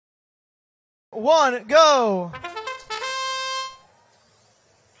1, go!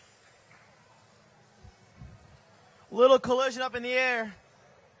 Little collision up in the air.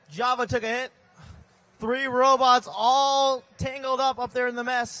 Java took a hit. 3 robots all tangled up there in the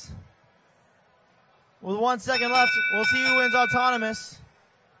mess. With 1 second left, we'll see who wins autonomous.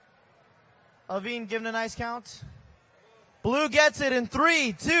 Aveen giving a nice count. Blue gets it in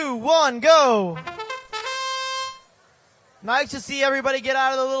 3, 2, 1, go! Nice to see everybody get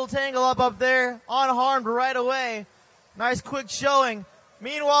out of the little tangle up there, unharmed right away. Nice quick showing.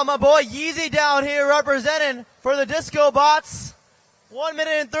 Meanwhile, my boy Yeezy down here representing for the Discobots. 1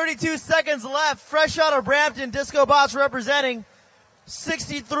 minute and 32 seconds left. Fresh out of Brampton, Discobots representing.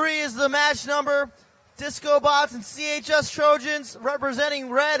 63 is the match number. Discobots and CHS Trojans representing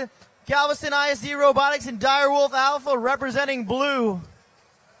red. Galveston I.S.D Robotics and Direwolf Alpha representing blue.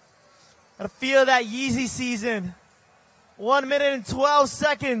 Gotta feel that Yeezy season. 1 minute and 12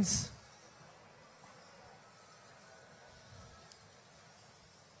 seconds.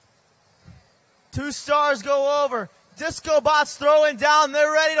 Two stars go over. Discobots throwing down.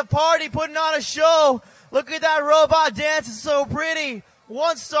 They're ready to party, putting on a show. Look at that robot dance. It's so pretty.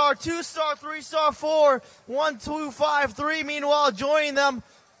 1 star, 2 star, 3 star, 4. 1, 2, 5, 3. Meanwhile, joining them,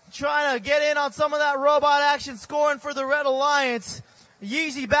 trying to get in on some of that robot action, scoring for the Red Alliance.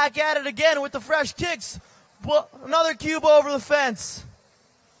 Yeezy back at it again with the fresh kicks. Another cube over the fence.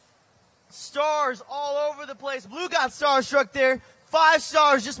 Stars all over the place. Blue got starstruck there. 5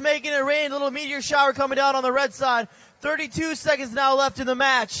 stars just making it rain. A little meteor shower coming down on the red side. 32 seconds now left in the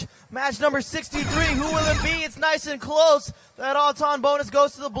match. Match number 63. Who will it be? It's nice and close. That Auton bonus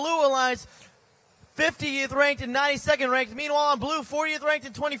goes to the Blue Alliance. 50th ranked and 92nd ranked. Meanwhile on blue, 40th ranked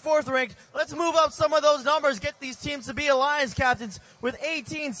and 24th ranked. Let's move up some of those numbers. Get these teams to be alliance captains with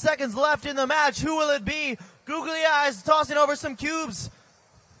 18 seconds left in the match. Who will it be? Googly eyes tossing over some cubes.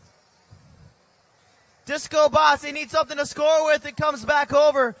 Discobots, they need something to score with. It comes back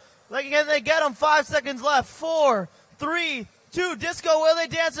over. They get them. 5 seconds left. 4, 3, 2. Disco, will they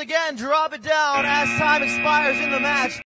dance again? Drop it down as time expires in the match.